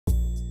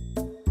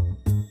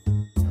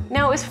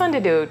was fun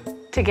to do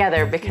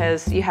together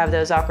because you have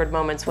those awkward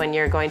moments when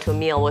you're going to a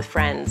meal with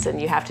friends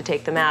and you have to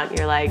take them out and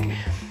you're like,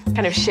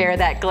 kind of share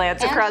that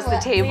glance across the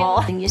table.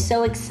 And you're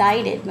so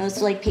excited.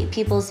 Most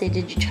people say,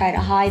 did you try to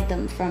hide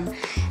them from,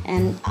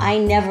 and I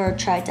never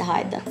tried to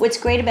hide them. What's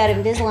great about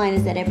Invisalign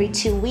is that every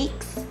 2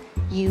 weeks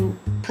you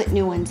put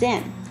new ones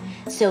in.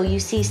 So you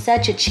see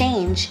such a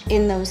change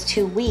in those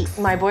 2 weeks.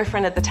 My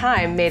boyfriend at the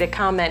time made a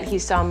comment. He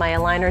saw my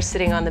aligner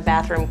sitting on the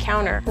bathroom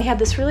counter. He had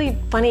this really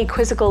funny,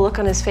 quizzical look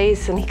on his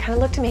face, and he kind of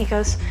looked at me, he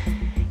goes,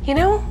 you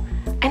know,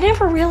 I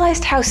never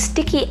realized how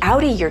sticky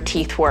outy your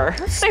teeth were.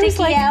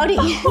 Sticky outy.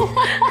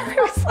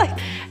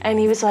 And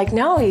he was like,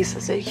 no,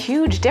 it's a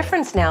huge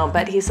difference now.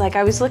 But he's like,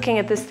 I was looking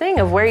at this thing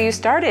of where you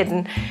started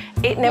and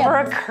it never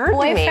occurred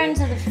to me.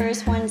 Boyfriends are the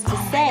first ones to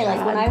say,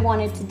 like when I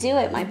wanted to do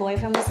it, my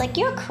boyfriend was like,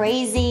 you're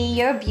crazy,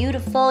 you're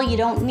beautiful, you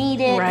don't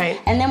need it. Right.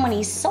 And then when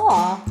he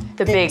saw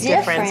the big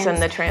difference and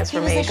the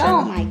transformation. He was like,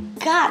 oh my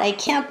God, I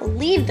can't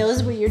believe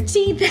those were your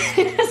teeth.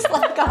 It's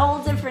like a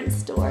whole different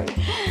story.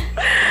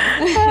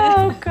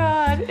 Oh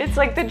God, it's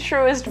like the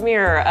truest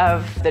mirror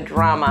of the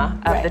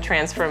drama of the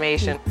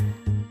transformation.